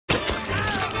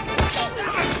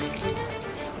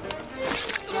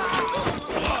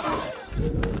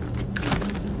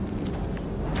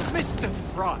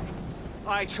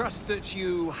I trust that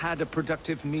you had a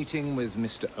productive meeting with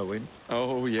Mr. Owen.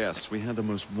 Oh, yes. We had the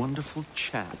most wonderful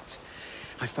chat.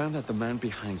 I found out the man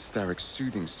behind Starrick's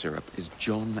soothing syrup is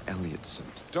John Elliotson.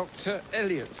 Dr.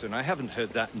 Elliotson, I haven't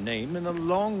heard that name in a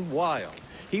long while.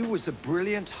 He was a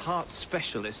brilliant heart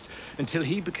specialist until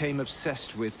he became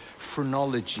obsessed with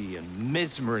phrenology and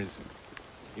mesmerism.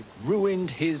 It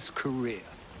ruined his career.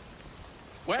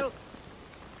 Well,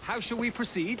 how shall we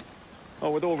proceed? Oh,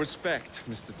 with all respect,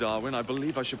 Mr. Darwin, I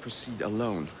believe I should proceed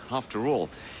alone. After all,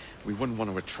 we wouldn't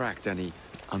want to attract any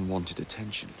unwanted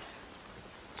attention.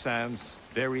 Sounds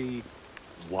very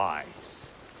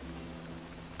wise.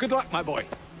 Good luck, my boy.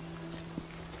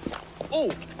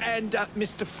 Oh, and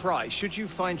Mr. Fry, should you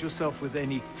find yourself with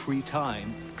any free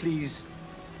time, please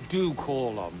do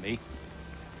call on me.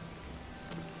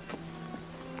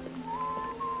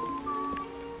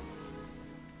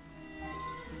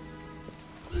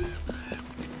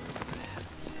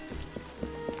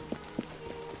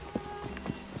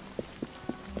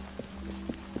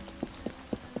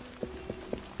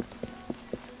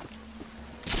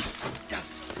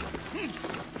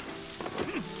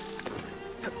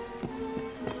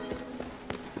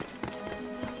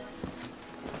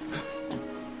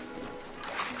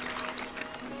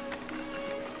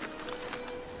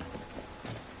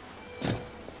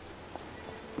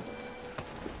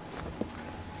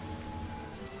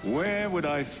 Where would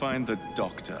I find the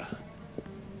doctor?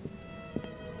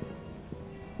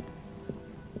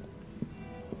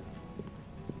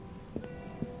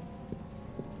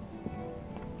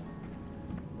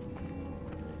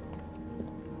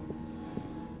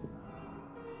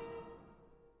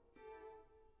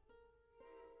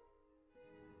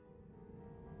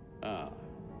 Ah.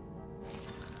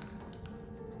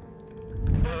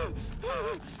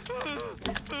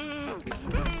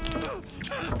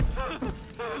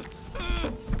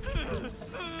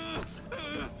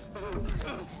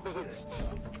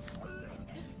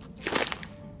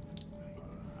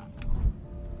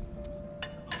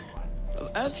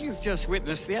 As you've just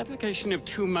witnessed, the application of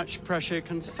too much pressure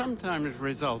can sometimes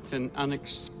result in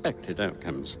unexpected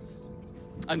outcomes.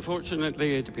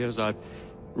 Unfortunately, it appears I've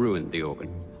ruined the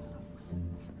organ.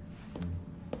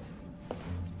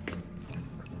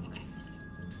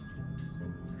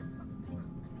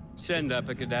 Send up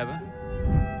a cadaver.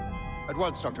 At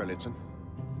once, Dr. Elliotson.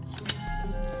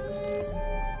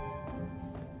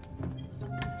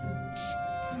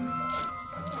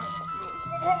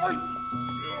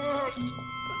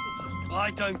 I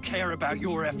don't care about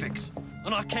your ethics,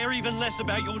 and I care even less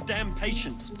about your damn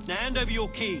patients. Now hand over your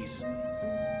keys.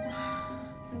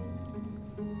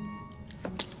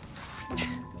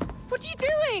 What are you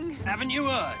doing? Haven't you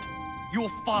heard?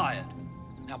 You're fired.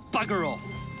 Now bugger off.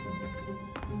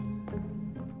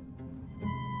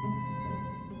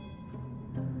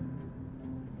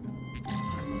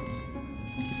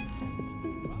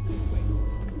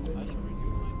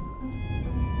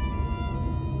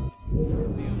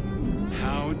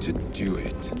 How to do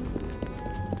it.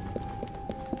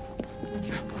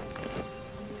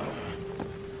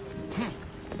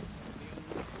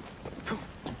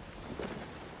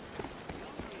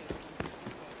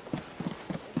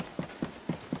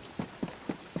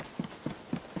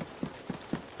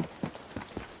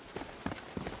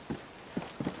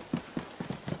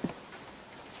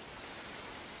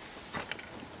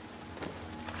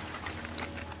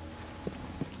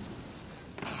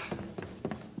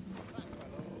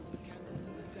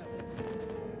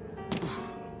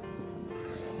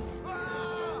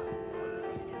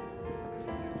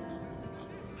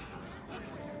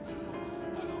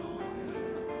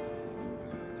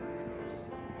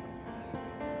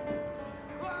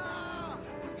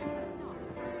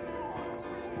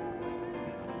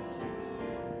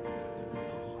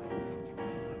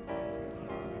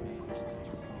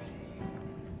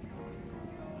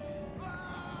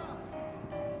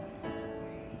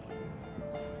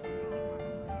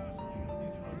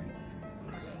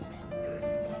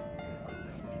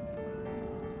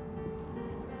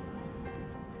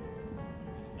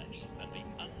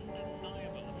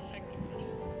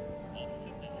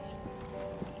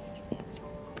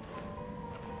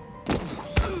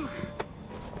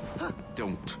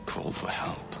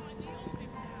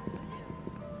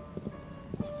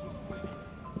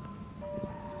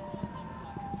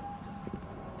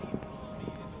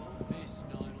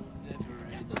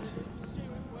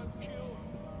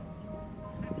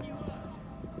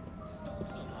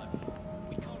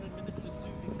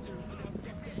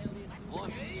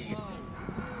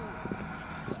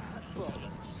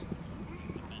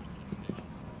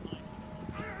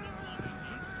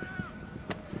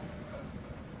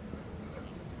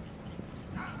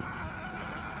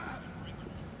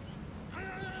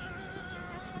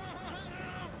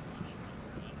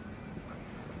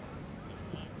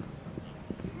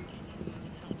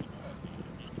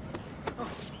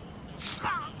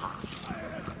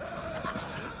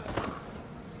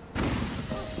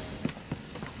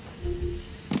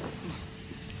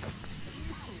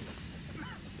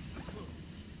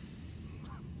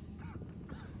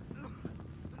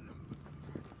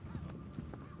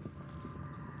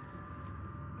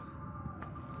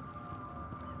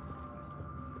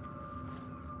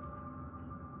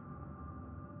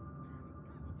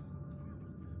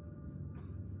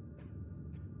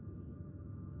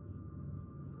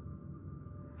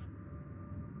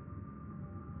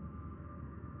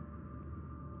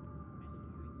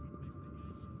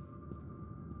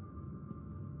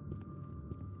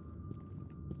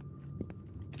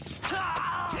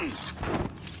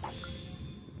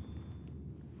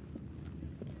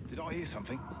 Did I hear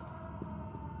something?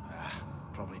 Ah,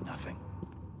 probably nothing.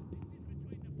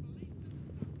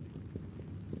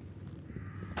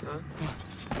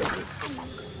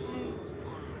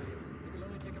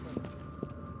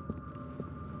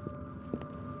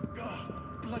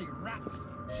 Bloody rats!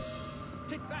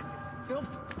 Take back, filth!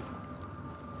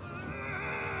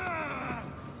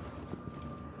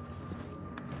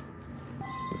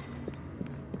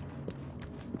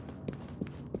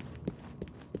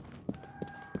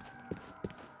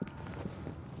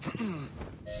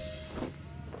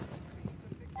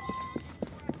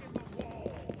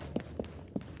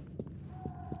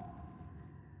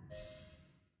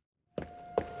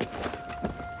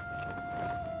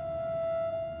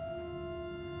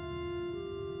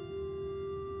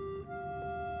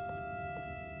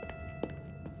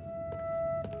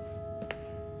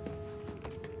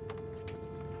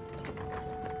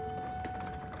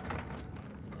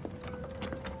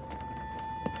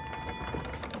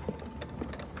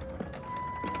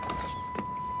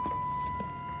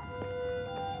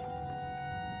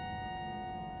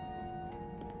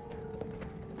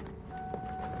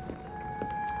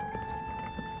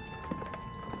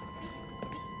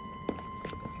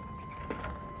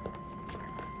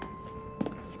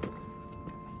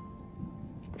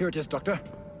 Here it is, Doctor.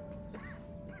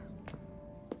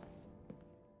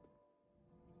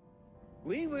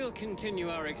 We will continue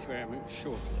our experiment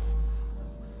shortly.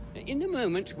 In a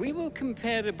moment, we will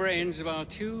compare the brains of our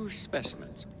two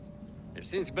specimens.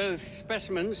 Since both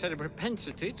specimens had a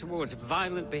propensity towards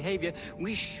violent behavior,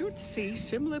 we should see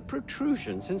similar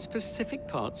protrusions in specific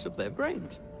parts of their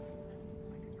brains.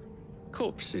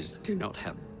 Corpses do not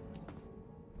have.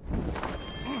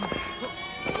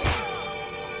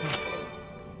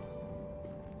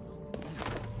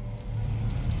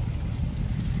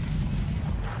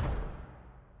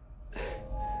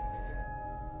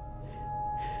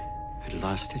 At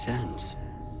last it ends.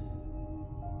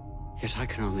 Yet I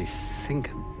can only think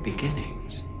of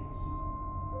beginnings.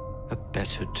 A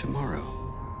better tomorrow.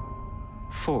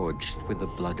 Forged with the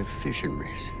blood of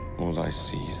visionaries. All I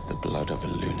see is the blood of a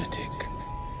lunatic.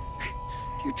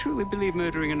 Do you truly believe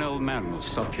murdering an old man will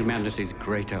stop humanity's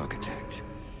great architect?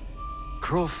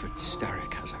 Crawford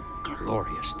Starrick has a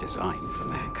glorious design for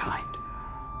mankind.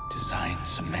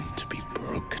 Designs are meant to be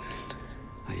broken.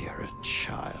 Oh, you're a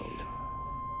child.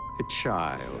 A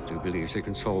child who believes it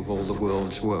can solve all the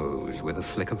world's woes with a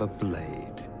flick of a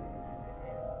blade.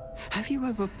 Have you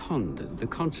ever pondered the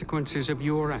consequences of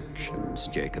your actions,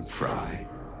 Jacob Fry?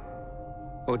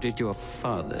 Or did your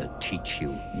father teach you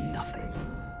nothing?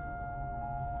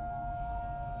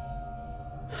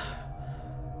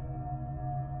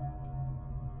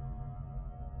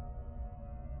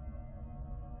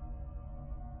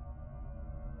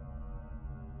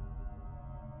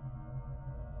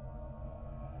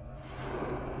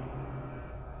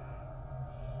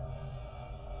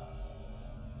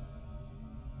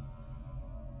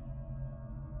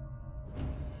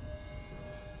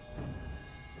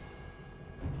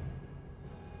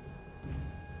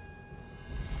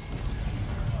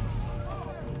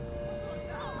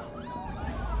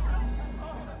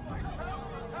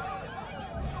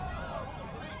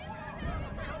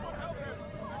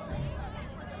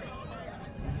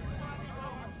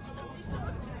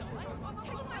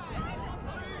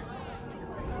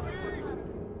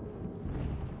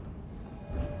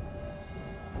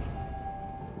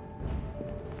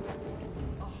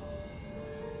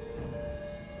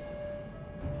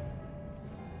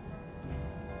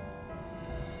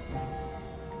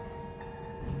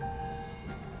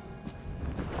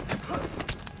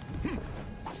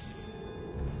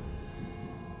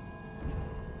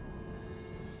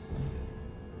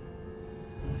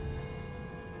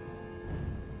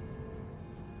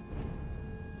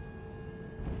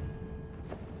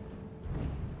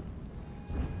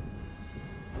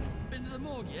 Been to the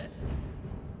morgue yet?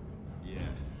 Yeah,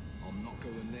 I'm not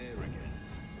going there again.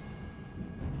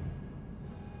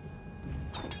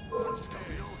 What's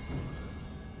going on?